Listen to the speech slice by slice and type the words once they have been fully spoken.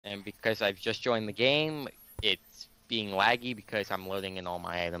And because I've just joined the game, it's being laggy because I'm loading in all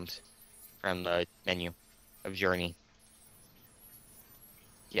my items from the menu of Journey.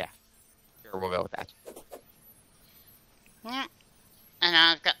 Yeah. Sure, we'll go with that. Yeah. And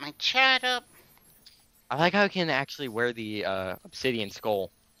I've got my chat up. I like how I can actually wear the obsidian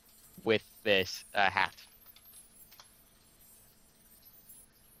skull with this hat.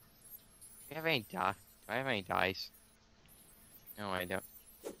 Do you have any dye? Do I have any dyes? No, I don't.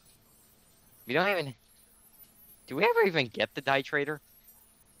 We don't even... Do we ever even get the dye trader?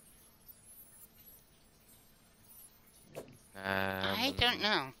 I don't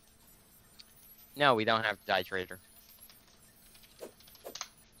know. No, we don't have the dye trader.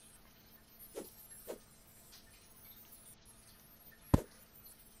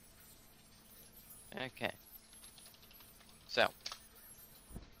 Okay. So.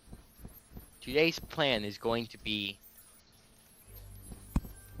 Today's plan is going to be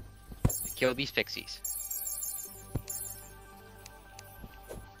to kill these pixies.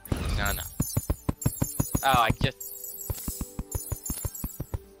 No. Oh, I just...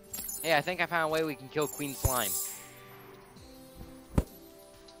 Hey, I think I found a way we can kill Queen Slime.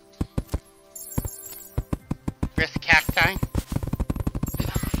 With cacti?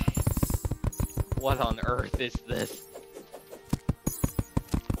 What on earth is this?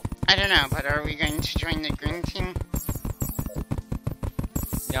 I don't know, but are we going to join the green team?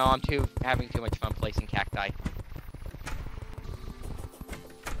 No, I'm having too much fun placing cacti.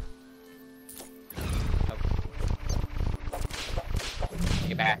 Oh.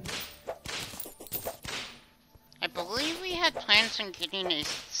 Get back. I believe we had plans on getting a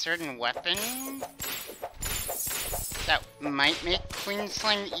certain weapon that might make Queen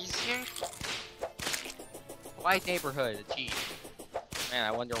Slime easier. White neighborhood, achieved. Man,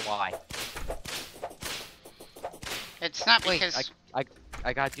 I wonder why. It's not because... Wait,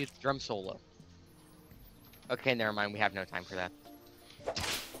 I gotta do the drum solo. Okay, never mind, we have no time for that.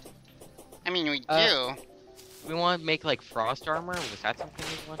 I mean, we do. We want to make, like, frost armor? Was that something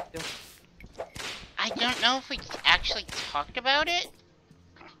we want to do? I don't know if we actually talked about it,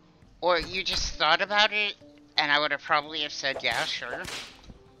 or you just thought about it, and I would have probably have said, yeah, sure.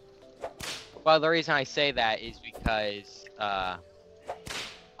 Well, the reason I say that is because, I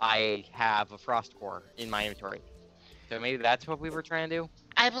have a frost core in my inventory. So maybe that's what we were trying to do?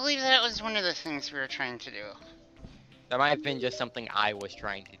 I believe that was one of the things we were trying to do. That might have been just something I was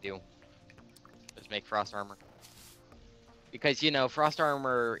trying to do. Just make frost armor. Because, you know, frost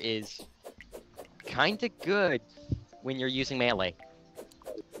armor is kinda good when you're using melee.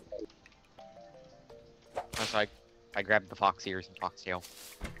 Also, I grabbed the fox ears and foxtail.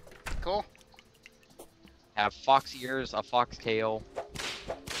 Cool. Have fox ears, a foxtail,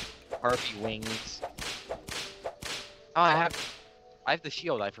 harpy wings. Oh, I have the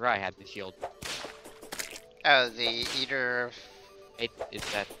shield. I forgot I had the shield. Oh, the Eater of... It's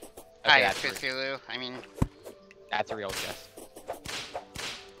that... Okay, that's Cthulhu, I mean... That's a real chest.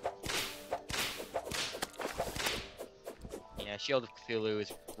 Yeah, Shield of Cthulhu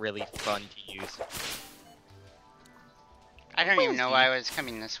is really fun to use. I don't even know why I was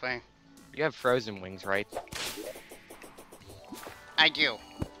coming this way. You have frozen wings, right? I do.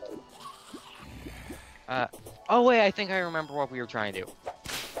 Oh wait, I think I remember what we were trying to do.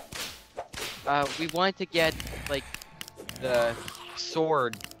 We wanted to get, like, the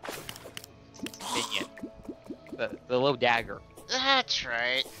sword minion. The little dagger. That's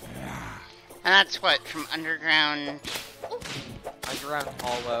right. And that's what, from underground... Underground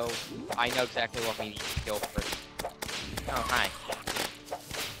Hollow. I know exactly what we need to kill first. Oh, hi.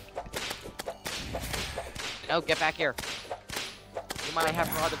 No, get back here. You might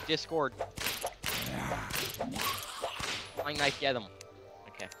have Rod of Discord. Flying knife, get him.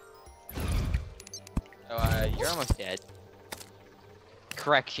 Okay. So, you're almost dead.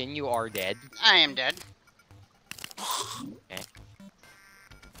 Correction, you are dead. I am dead. Okay.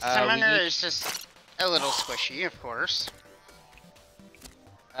 Summoner is just a little squishy, of course.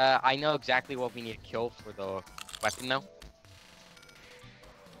 I know exactly what we need to kill for the weapon, though.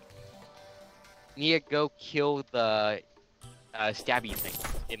 Need to go kill the stabby thing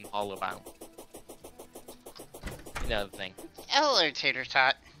in Hollow Bound. Another thing. Hello, Tater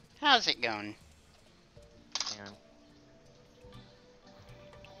Tot. How's it going? Yeah.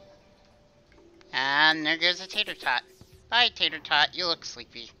 And there goes a Tater Tot. Bye, Tater Tot. You look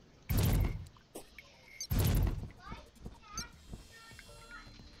sleepy.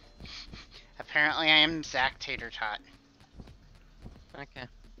 Apparently I am Zach Tater Tot. Okay.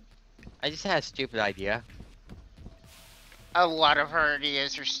 I just had a stupid idea. A lot of our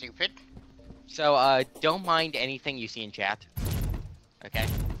ideas are stupid. So, don't mind anything you see in chat. Okay?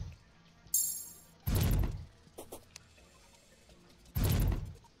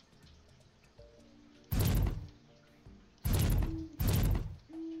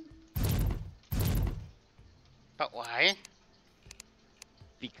 But why?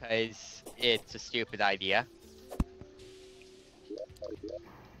 Because it's a stupid idea.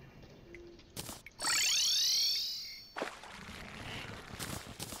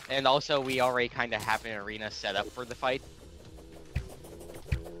 And also, we already kind of have an arena set up for the fight.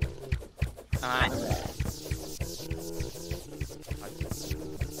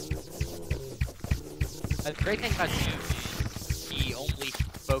 The great thing about Duke is he only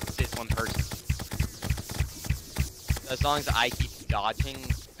focuses one person. As long as I keep dodging,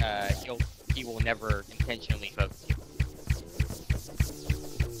 he will never intentionally focus you.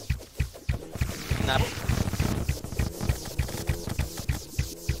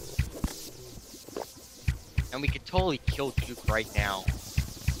 And we could totally kill Duke right now.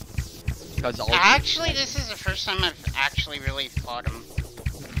 Because Actually, this is the first time I've actually really fought him.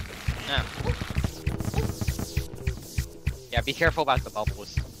 Yeah. Yeah, be careful about the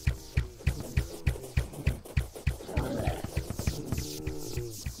bubbles.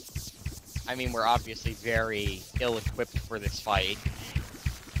 I mean, we're obviously very ill-equipped for this fight,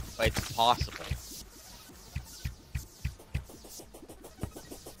 but it's possible.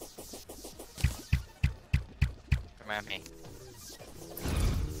 Come at me.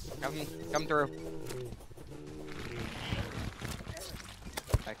 Come through.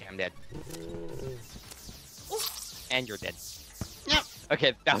 Okay, I'm dead. And you're dead. Yep.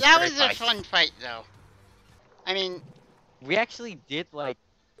 Okay, that was a fun fight, though. I mean, we actually did, like,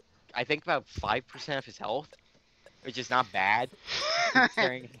 I think about 5% of his health, which is not bad,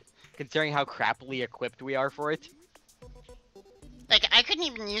 considering how crappily equipped we are for it. Like, I couldn't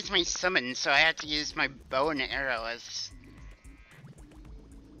even use my summon, so I had to use my bow and arrow as...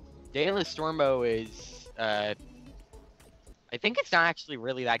 Daedalus Stormbow is, I think it's not actually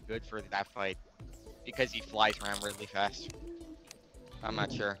really that good for that fight, because he flies around really fast. I'm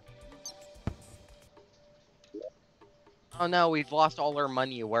not sure. Oh no, we've lost all our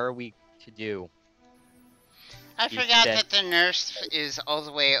money. Where are we to do? I forgot that the nurse is all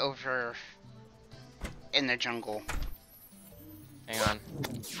the way over in the jungle. Hang on.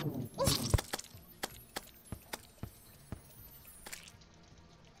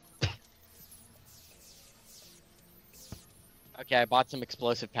 Okay, I bought some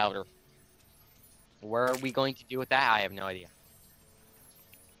explosive powder. Where are we going to do with that? I have no idea.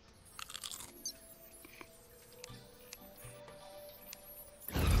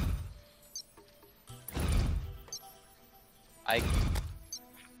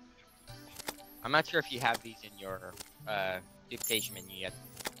 I'm not sure if you have these in your dictation menu yet.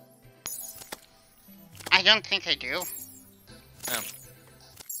 I don't think I do. Oh.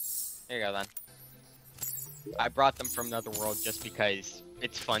 There you go then. I brought them from another world just because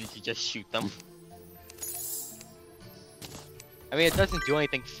it's fun to just shoot them. I mean, it doesn't do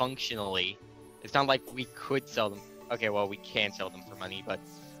anything functionally. It's not like we could sell them. Okay, well, we can sell them for money, but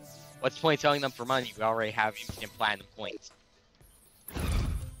what's the point of selling them for money? We already have infinite platinum points.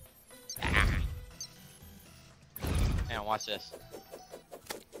 Hang on, watch this.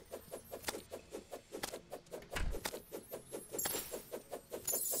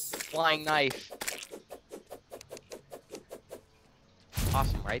 Flying knife.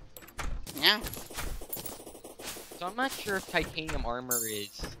 Awesome, right? Yeah. So I'm not sure if titanium armor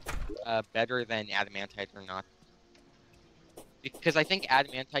is better than adamantite or not. Because I think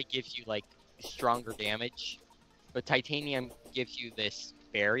adamantite gives you, like, stronger damage, but titanium gives you this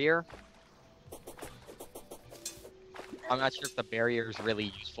barrier. I'm not sure if the barrier is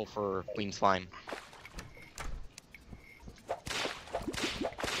really useful for Queen Slime.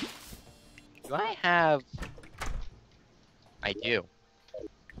 Do I have... I do.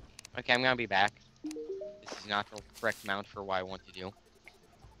 Okay, I'm gonna be back. This is not the correct mount for what I want to do.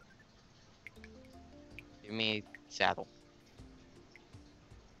 Give me a saddle.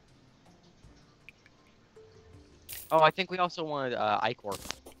 Oh, I think we also wanted ichor.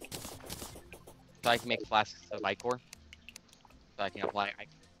 So I can make flasks of ichor. So I can apply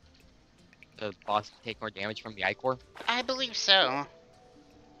the boss to take more damage from the ichor. I believe so.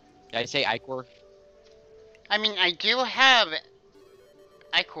 Did I say ichor? I mean, I do have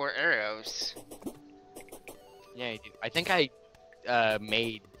ichor arrows. Yeah, you do. I think I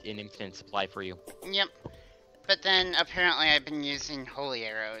made an infinite supply for you. Yep. But then, apparently, I've been using holy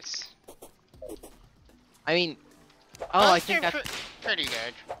arrows. I mean... Oh, Both I think that's... pretty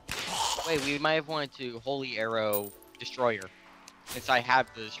good. Wait, we might have wanted to Holy Arrow Destroyer, since I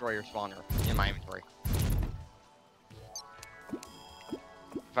have the Destroyer spawner in my inventory.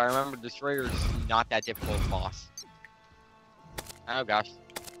 If I remember, Destroyer's not that difficult of a boss. Oh gosh.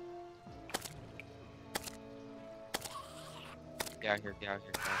 Get out here, get out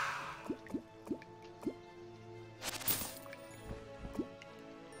here, get out here.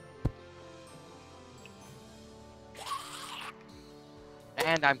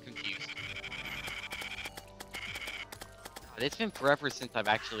 And I'm confused. God, it's been forever since I've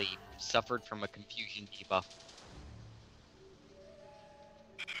actually suffered from a confusion debuff.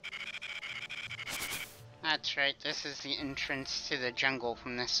 That's right, this is the entrance to the jungle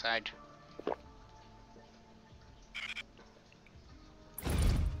from this side.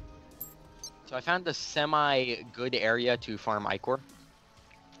 So I found a semi-good area to farm Ichor.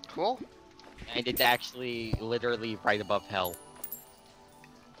 Cool. And it's actually literally right above hell.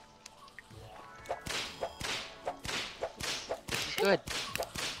 This is good.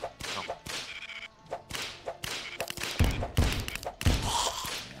 Oh.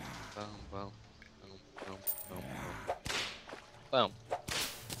 Boom, boom, boom, boom, boom, boom. Boom.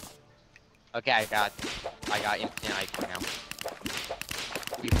 Okay, I got instant Ichor now.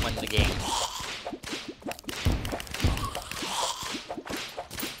 We've won the game.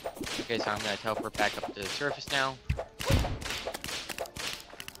 Okay, so I'm gonna teleport back up to the surface now.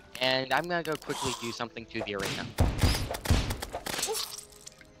 And I'm gonna go quickly do something to the arena.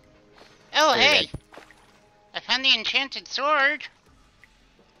 Oh, Very hey! good. I found the enchanted sword!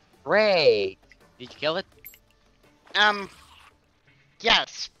 Great! Did you kill it?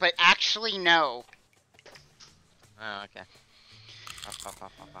 Yes, but actually no. Oh, okay.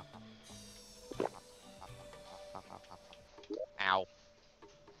 Ow.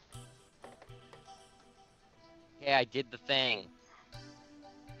 Okay, I did the thing.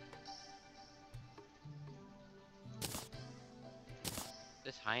 Is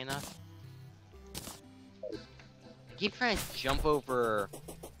this high enough? I keep trying to jump over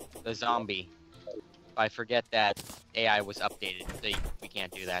the zombie. But I forget that AI was updated, so we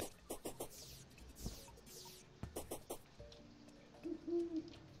can't do that.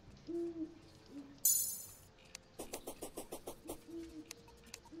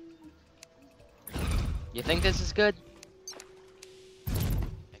 You think this is good?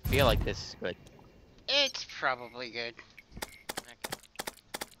 I feel like this is good. It's probably good.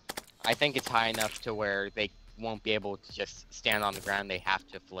 I think it's high enough to where they won't be able to just stand on the ground, they have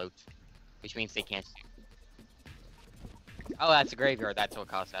to float. Which means they can't. Oh, that's a graveyard, that's what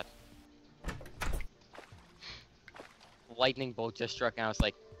caused that. Lightning bolt just struck and I was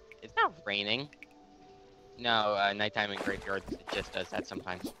like, it's not raining. No, nighttime in graveyards, it just does that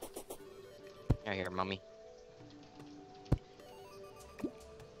sometimes. Out here, mummy.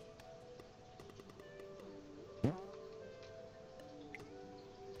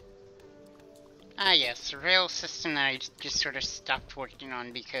 Ah yes, the rail system that I just sort of stopped working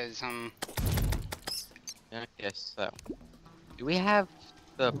on because, Okay, so. Do we have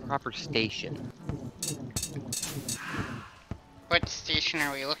the proper station? what station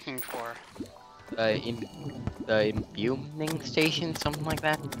are we looking for? The imbuing station, something like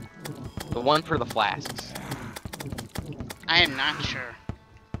that? The one for the flasks. I am not sure.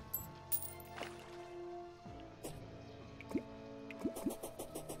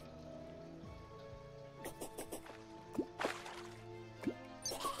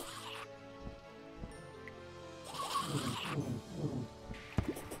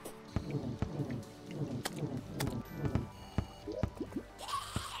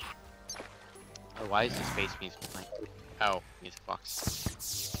 Oh, why is the space music playing? Oh, music box.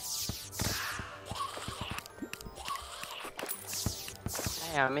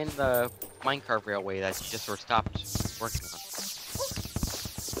 Hey, I'm in the minecart railway that you just sort of stopped working on.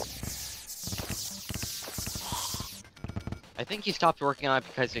 I think you stopped working on it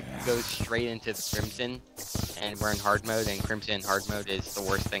because it goes straight into the Crimson, and we're in hard mode, and Crimson in hard mode is the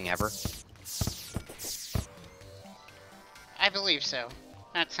worst thing ever. I believe so.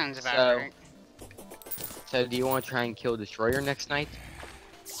 That sounds about right. So do you want to try and kill Destroyer next night?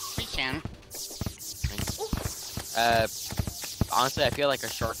 We can. Honestly, I feel like a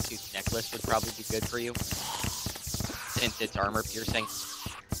shark tooth necklace would probably be good for you, since it's armor piercing.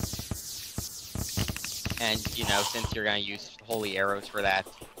 And, you know, since you're gonna use holy arrows for that.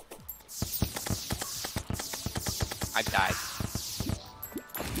 I've died.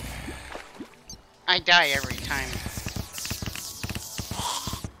 I die every time.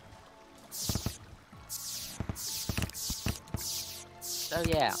 So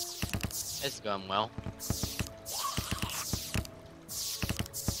yeah, this is going well.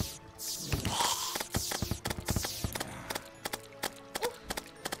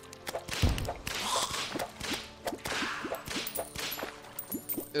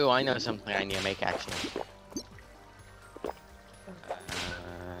 Ooh, I know something I need to make actually.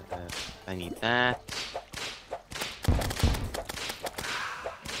 I need that.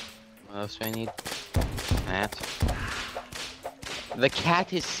 What else do I need? That. The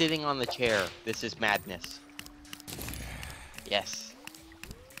cat is sitting on the chair. This is madness. Yes.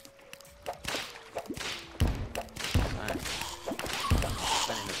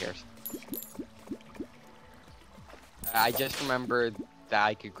 I just remembered that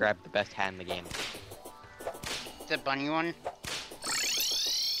I could grab the best hat in the game. The bunny one?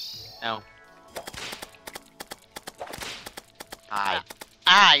 No.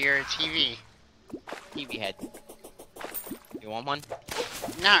 Hi. You're a TV. TV head. You want one?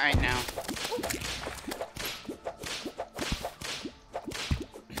 Not right now.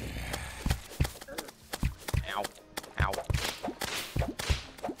 Ow. Ow.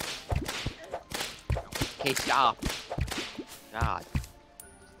 Okay, stop. God.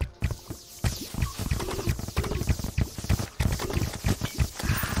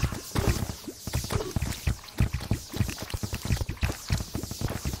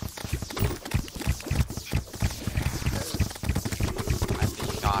 I've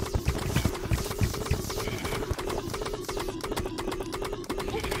been shot.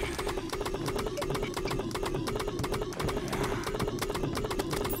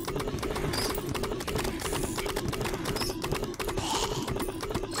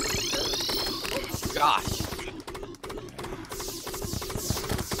 Gosh.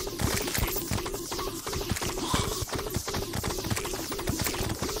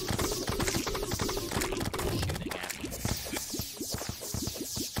 Shooting at me.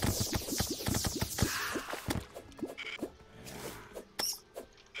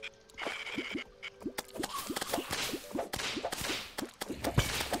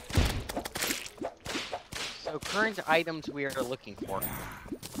 So current items we are looking for.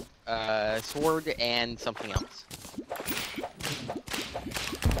 Sword and something else.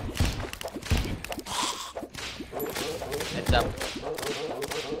 Heads up.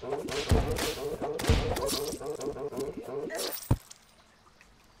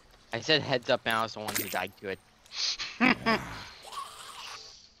 I said heads up and I was the one who died to it.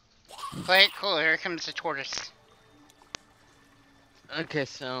 Play it cool, here comes the tortoise. Okay,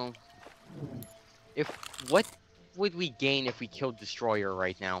 so what would we gain if we killed Destroyer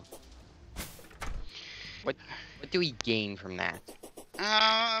right now? What do we gain from that?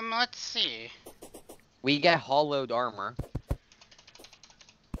 Let's see. We get hollowed armor.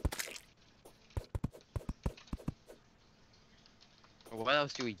 What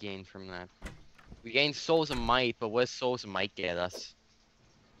else do we gain from that? We gain Souls of Might, but what does Souls of Might get us?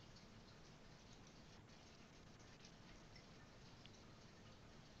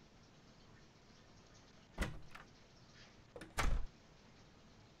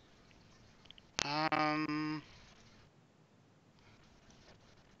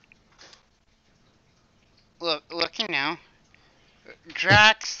 Looking now.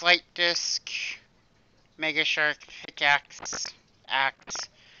 Drax, Light Disc, Mega Shark, Pickaxe, Axe.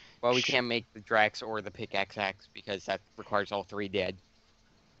 Well, we can't make the Drax or the Pickaxe axe because that requires all three dead.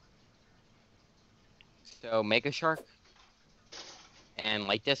 So, Mega Shark and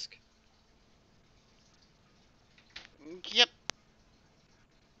Light Disc. Yep.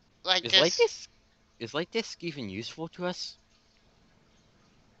 Like Is this. Light Disc even useful to us?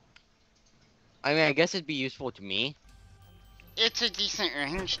 I mean, I guess it'd be useful to me. It's a decent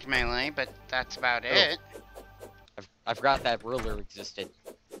ranged melee, but that's about Oh. it. I forgot that ruler existed.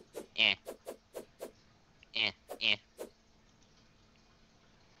 Eh.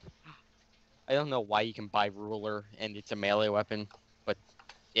 I don't know why you can buy ruler and it's a melee weapon, but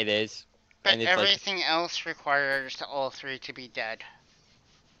it is. But and it's everything else requires all three to be dead.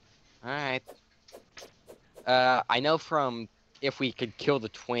 Alright. I know from if we could kill the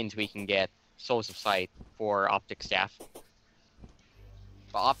twins, we can get Souls of Sight for Optic Staff.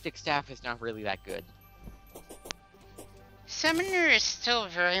 But Optic Staff is not really that good. Summoner is still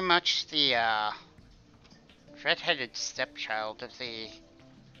very much the, red-headed stepchild of the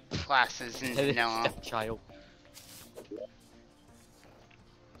classes in vanilla. Stepchild.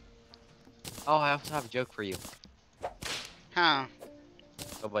 Oh, I also have a joke for you. Huh.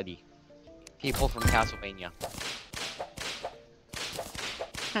 Oh, buddy. People from Castlevania.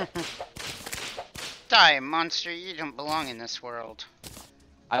 Die, monster, you don't belong in this world.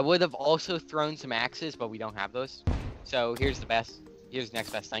 I would have also thrown some axes, but we don't have those. So here's the next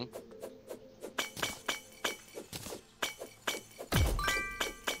best thing.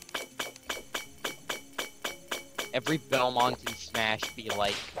 Every Belmont in Smash be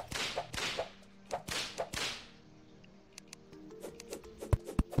like...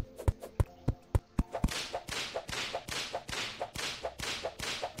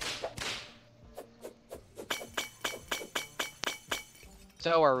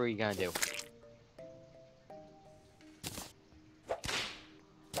 So what are we gonna do?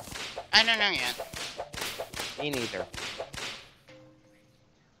 I don't know yet. Me neither.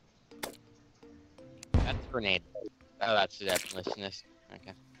 That's a grenade. Oh, that's the definitionist.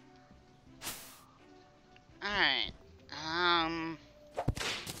 Okay. Alright.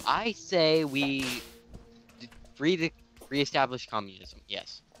 I say we reestablish communism.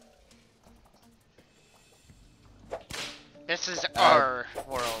 Yes. This is our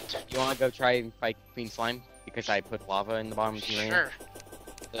world. You want to go try and fight Queen Slime? Because I put lava in the bottom of the arena. Sure.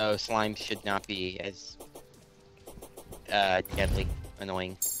 So slime should not be as deadly,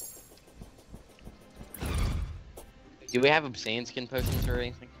 annoying. Do we have obsidian skin potions or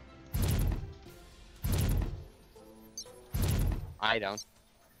anything? I don't.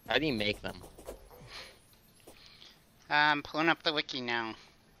 How do you make them? I'm pulling up the wiki now.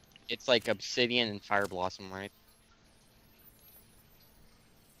 It's like obsidian and fire blossom, right?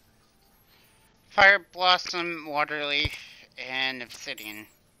 Fire blossom, water leaf, and obsidian.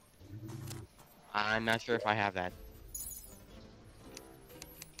 I'm not sure if I have that.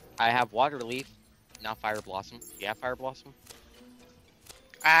 I have water leaf, not fire blossom. Do you have fire blossom?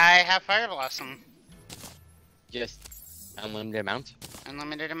 I have fire blossom. Just unlimited amount?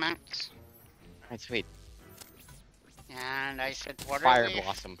 Unlimited amounts. Alright, sweet. And I said water Fire leaf.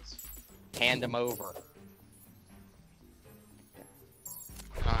 blossoms. Hand them over.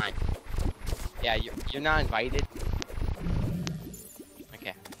 Fine. Yeah, you're not invited.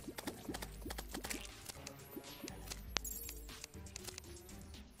 Okay.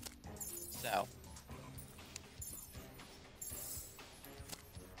 So.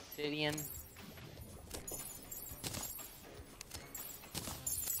 Obsidian.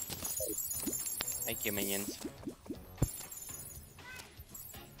 Thank you, minions.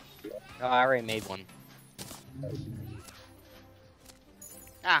 Oh, I already made one.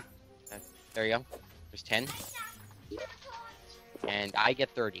 Ah. There you go. There's 10. And I get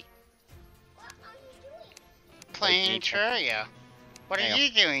 30. Playing Terraria. What are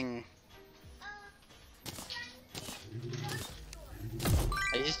you doing?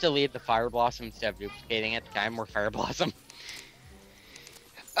 I just deleted the fire blossom instead of duplicating it. I have more fire blossom.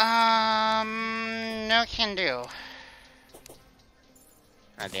 No can do.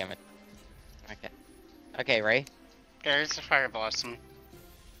 Ah, damn it. Okay. Okay, Ray. There's the fire blossom.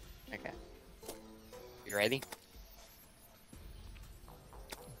 Okay. You ready?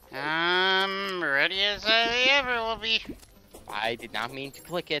 Ready as I ever will be. I did not mean to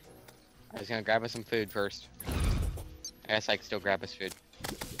click it. I was gonna grab us some food first. I guess I can still grab us food.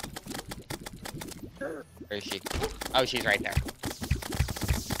 Where is she? Oh, she's right there.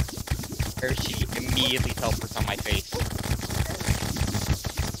 Where is she? Immediately teleports on my face.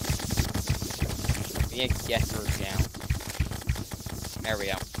 We need to get her down. There we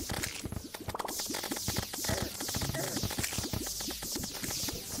go.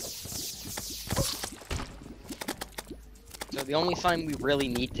 So the only slime we really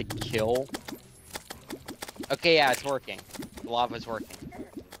need to kill... Okay, yeah, it's working. The lava's working.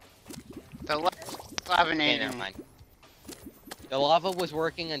 The Okay, lavinating. never mind. The lava was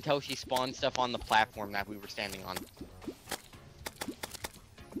working until she spawned stuff on the platform that we were standing on.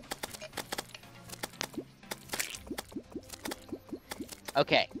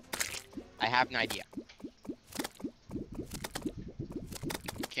 Okay. I have an idea.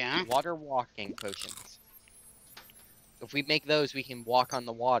 Yeah. Water walking potions. If we make those, we can walk on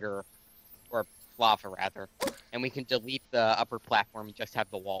the water, or lava rather, and we can delete the upper platform and just have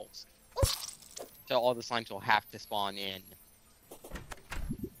the walls. So all the slimes will have to spawn in.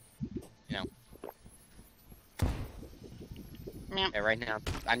 You know. Meow. Yeah, right now,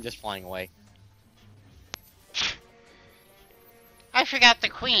 I'm just flying away. I forgot the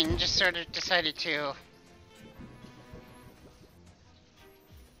queen just sort of decided to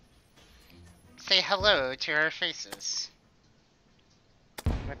say hello to our faces.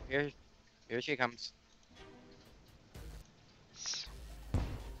 Here she comes.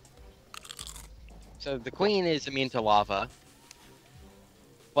 So the queen is immune to lava,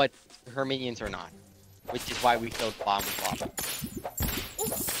 but her minions are not, which is why we filled the bottom with lava.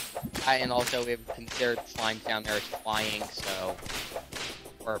 And also we have considered slimes down there as flying, so,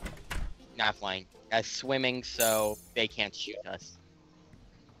 or not flying, as swimming, so they can't shoot us.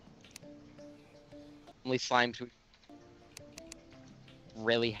 Only slimes we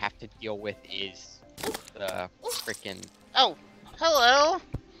really have to deal with is the frickin'... Oh, hello.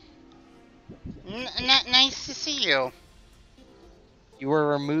 Nice to see you. You were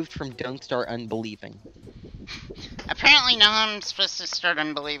removed from Don't Start Unbelieving. Apparently now I'm supposed to start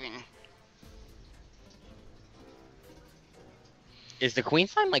unbelieving. Is the queen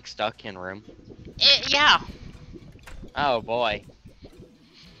slime like stuck in a room? Yeah. Oh boy.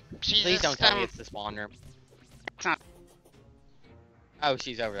 She's Please don't tell me it's the spawn room. It's not. Oh,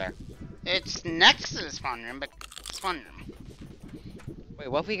 she's over there. It's next to the spawn room, but spawn room.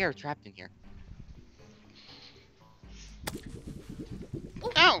 Wait, what if we get her trapped in here?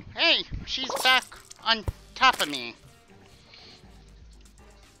 Hey, she's back on top of me.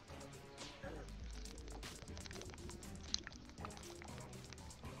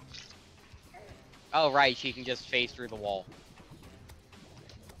 Oh, right, she can just phase through the wall.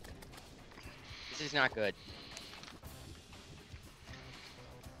 This is not good.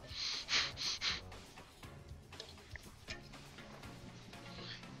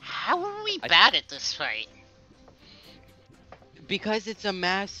 How are we bad at this fight? Because it's a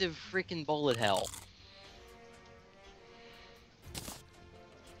massive freaking bullet hell.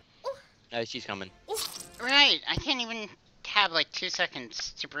 Oh, she's coming. Right, I can't even have like 2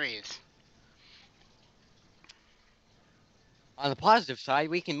 seconds to breathe. On the positive side,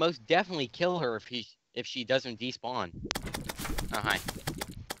 we can most definitely kill her if she doesn't despawn. Oh, hi.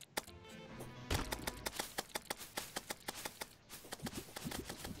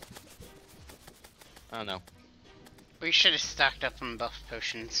 Oh no. We should have stocked up on buff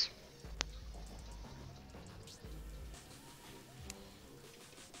potions.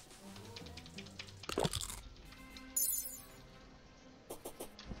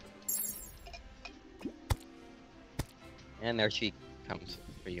 And there she comes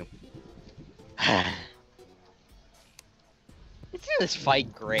for you. Isn't this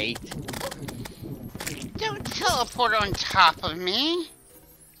fight great? Don't teleport on top of me!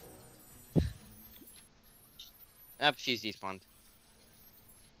 Oh, she's despawned.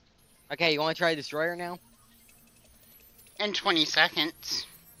 Okay, you want to try Destroyer now? In 20 seconds.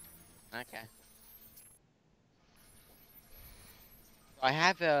 Okay. I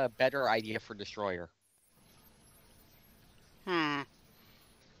have a better idea for Destroyer.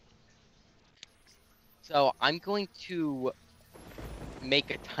 So, I'm going to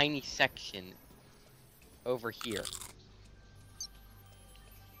make a tiny section over here.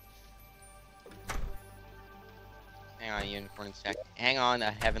 Hang on, unicorn stack. Hang on,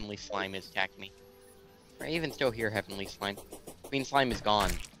 a heavenly slime is attacking me. I even still hear heavenly slime. Queen slime is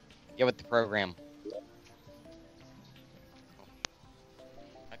gone. Get with the program.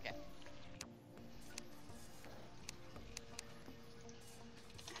 Okay.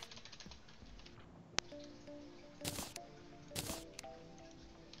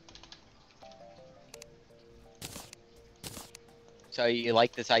 So you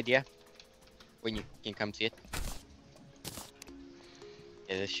like this idea? When you can come see it?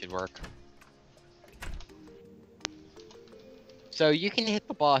 Yeah, this should work. So you can hit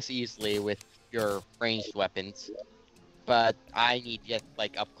the boss easily with your ranged weapons, but I need to get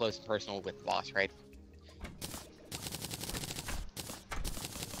like up close and personal with the boss, right?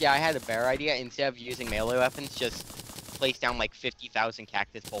 Yeah, I had a better idea. Instead of using melee weapons, just place down like 50,000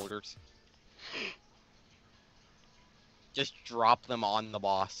 cactus boulders. Just drop them on the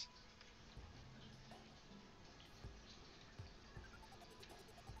boss.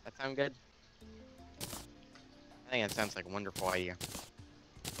 That sound good? I think that sounds like a wonderful idea.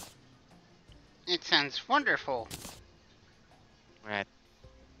 It sounds wonderful. Alright.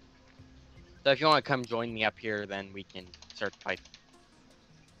 So if you want to come join me up here, then we can start the fight.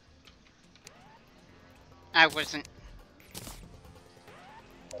 I wasn't.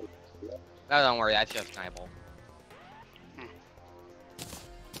 No, don't worry, that's just an eyeball.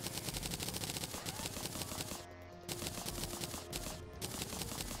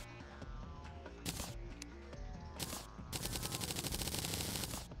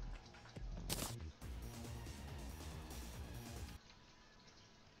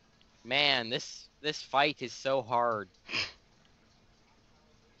 Man, this fight is so hard.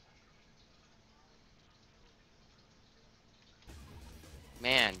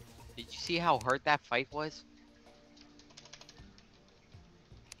 Man, did you see how hard that fight was?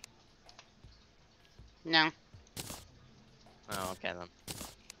 No. Oh, okay then.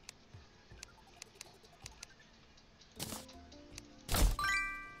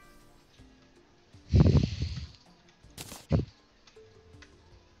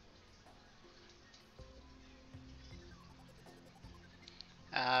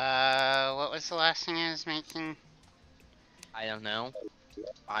 What was the last thing I was making? I don't know.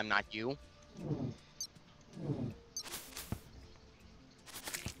 I'm not you.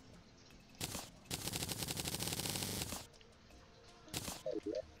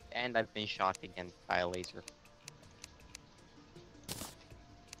 And I've been shot again by a laser.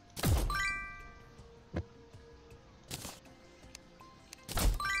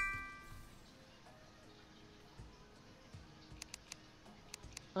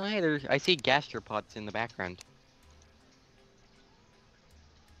 Oh, hey, I see gastropods in the background.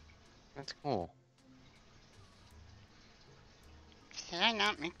 That's cool. Did I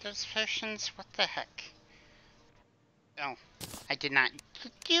not make those potions? What the heck? Oh, I did not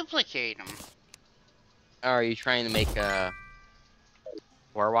Duplicate them. Oh, are you trying to make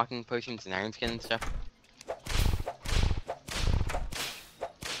war walking potions and iron skin and stuff?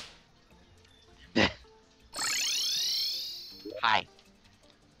 Hi.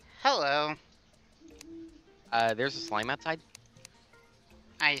 Hello. There's a slime outside.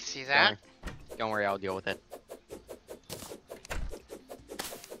 I see that. Don't worry, I'll deal with it.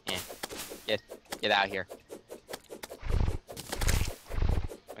 Yeah. Get out of here.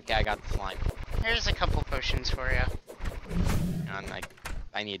 Okay, I got the slime. Here's a couple potions for you. And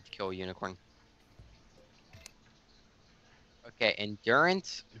I need to kill a unicorn. Okay,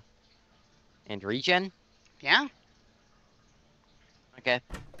 endurance and regen. Yeah? Okay.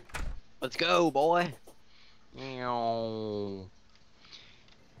 Let's go, boy. Meow.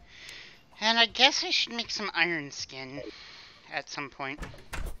 And I guess I should make some iron skin at some point.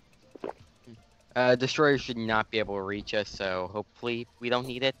 Destroyer should not be able to reach us, so hopefully we don't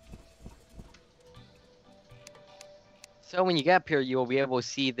need it. So when you get up here, you will be able to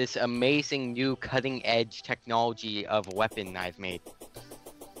see this amazing new cutting-edge technology of weapon I've made.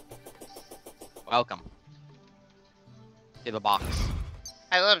 Welcome to the box.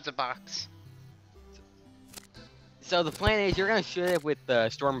 I love the box. So the plan is you're gonna shoot it with the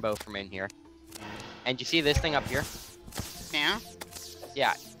storm bow from in here. And you see this thing up here? Yeah?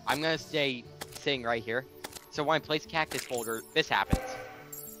 Yeah, I'm gonna stay sitting right here. So when I place cactus boulder, this happens.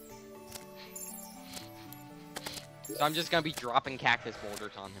 So I'm just gonna be dropping cactus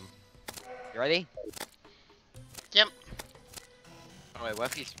boulders on him. You ready? Yep. Oh wait,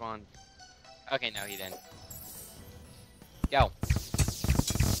 what if he spawned? Okay, no, he didn't. Go.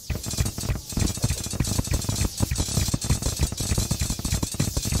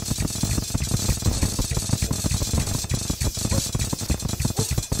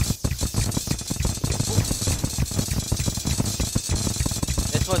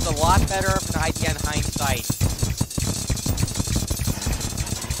 This was a lot better of an idea in hindsight.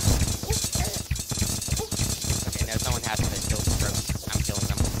 Okay, now someone has to kill the throat. I'm killing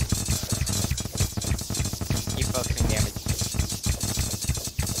them. Keep focusing damage.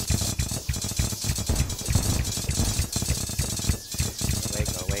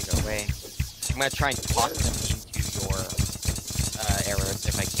 Go away, go away. I'm gonna try and toss them into your arrows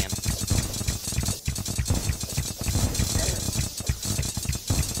if I can.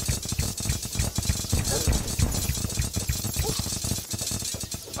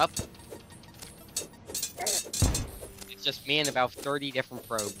 Up. It's just me and about 30 different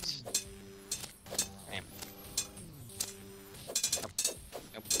probes. Bam. Nope.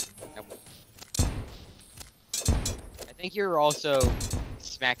 Nope. I think you're also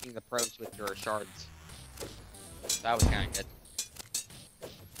smacking the probes with your shards. That was kind of good.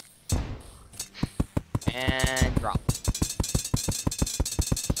 And drop.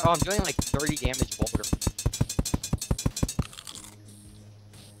 Oh, I'm doing like 30 damage boulder.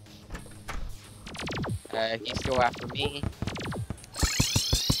 He's still after me.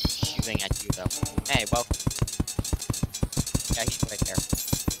 Shooting at you though. Hey, well. Yeah, he's right there.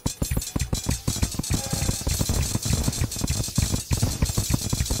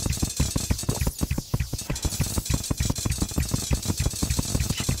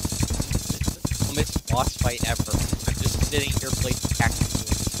 Dumbest boss fight ever. I'm just sitting here playing cactus.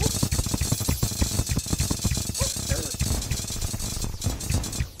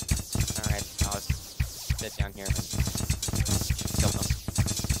 Alright, I'll sit down here and kill them.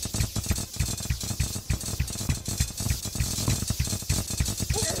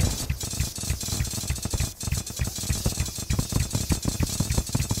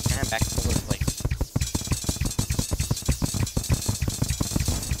 And back to the place.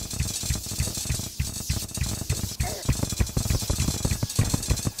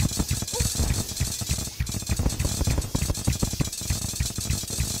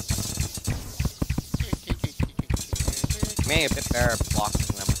 May a bit better at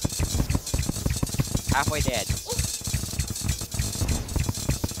blocking them. Halfway dead.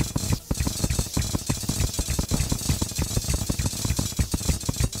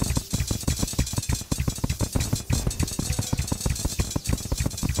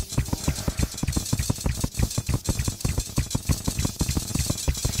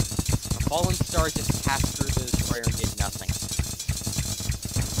 A fallen star just passed through the destroyer and did nothing.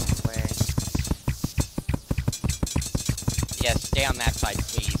 Yes, stay on that side,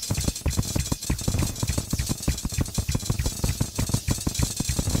 please.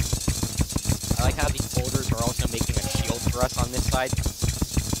 I like how these boulders are also making a shield for us on this side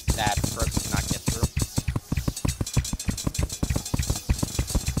that probes cannot get through.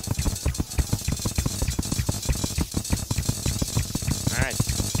 Alright.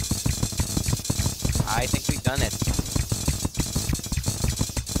 I think we've done it.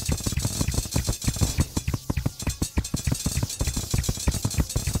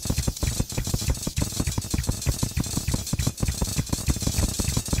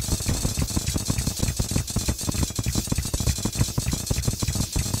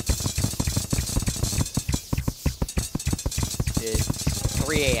 It's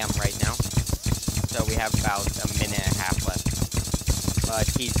 3 a.m. right now, so we have about a minute and a half left. But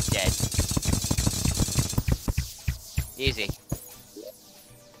he's dead. Easy.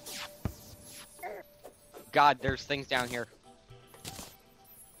 God, there's things down here.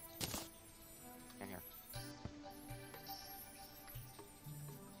 Down here.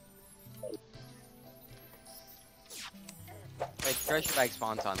 Wait, treasure bag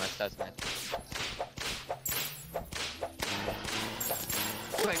spawns on us, doesn't it?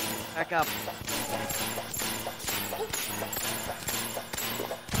 Quick, back up.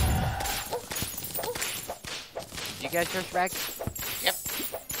 Did you get treasure bags? Yep.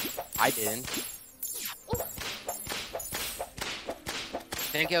 I didn't.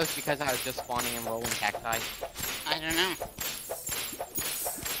 Think it was because I was just spawning and rolling cacti? I don't know.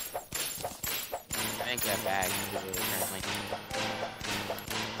 I didn't get a bag, apparently.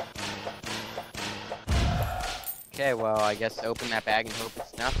 Okay, well, I guess open that bag and hope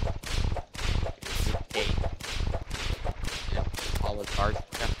it's enough. Hey. Yeah, all those cards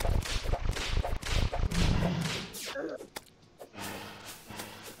and stuff.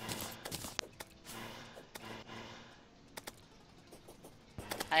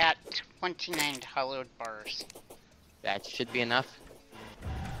 I got 29 hollowed bars. That should be enough.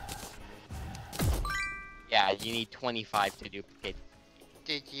 Yeah, you need 25 to duplicate.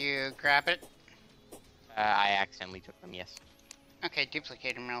 Did you grab it? I accidentally took them, yes. Okay,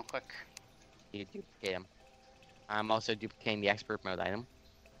 duplicate them real quick. You duplicate them. I'm also duplicating the expert mode item.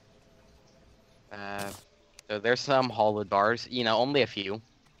 So there's some hollowed bars. You know, only a few.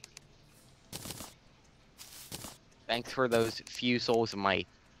 Thanks for those few souls of might.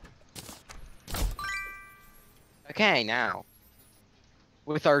 Okay, now.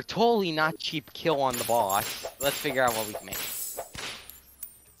 With our totally not cheap kill on the boss, let's figure out what we can make.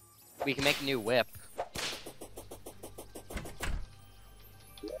 We can make a new whip.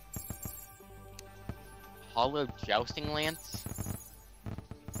 Hollowed jousting lance?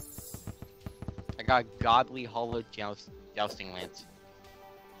 I got godly hollowed jousting lance.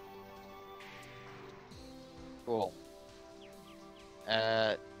 Cool.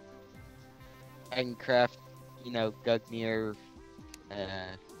 I can craft, you know, Gugnir,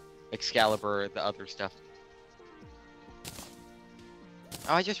 Excalibur, the other stuff.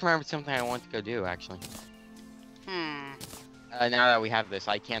 Oh, I just remembered something I want to go do, actually. Now that we have this,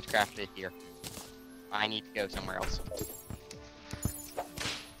 I can't craft it here. I need to go somewhere else.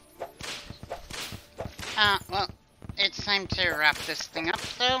 Well, it's time to wrap this thing up,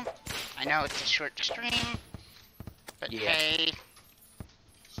 though. I know it's a short stream, but Yeah. hey.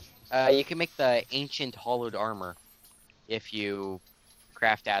 You can make the ancient hollowed armor if you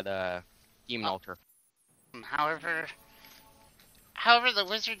craft out a demon altar. However, the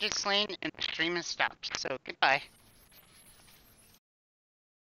wizard is slain and the stream has stopped, so goodbye.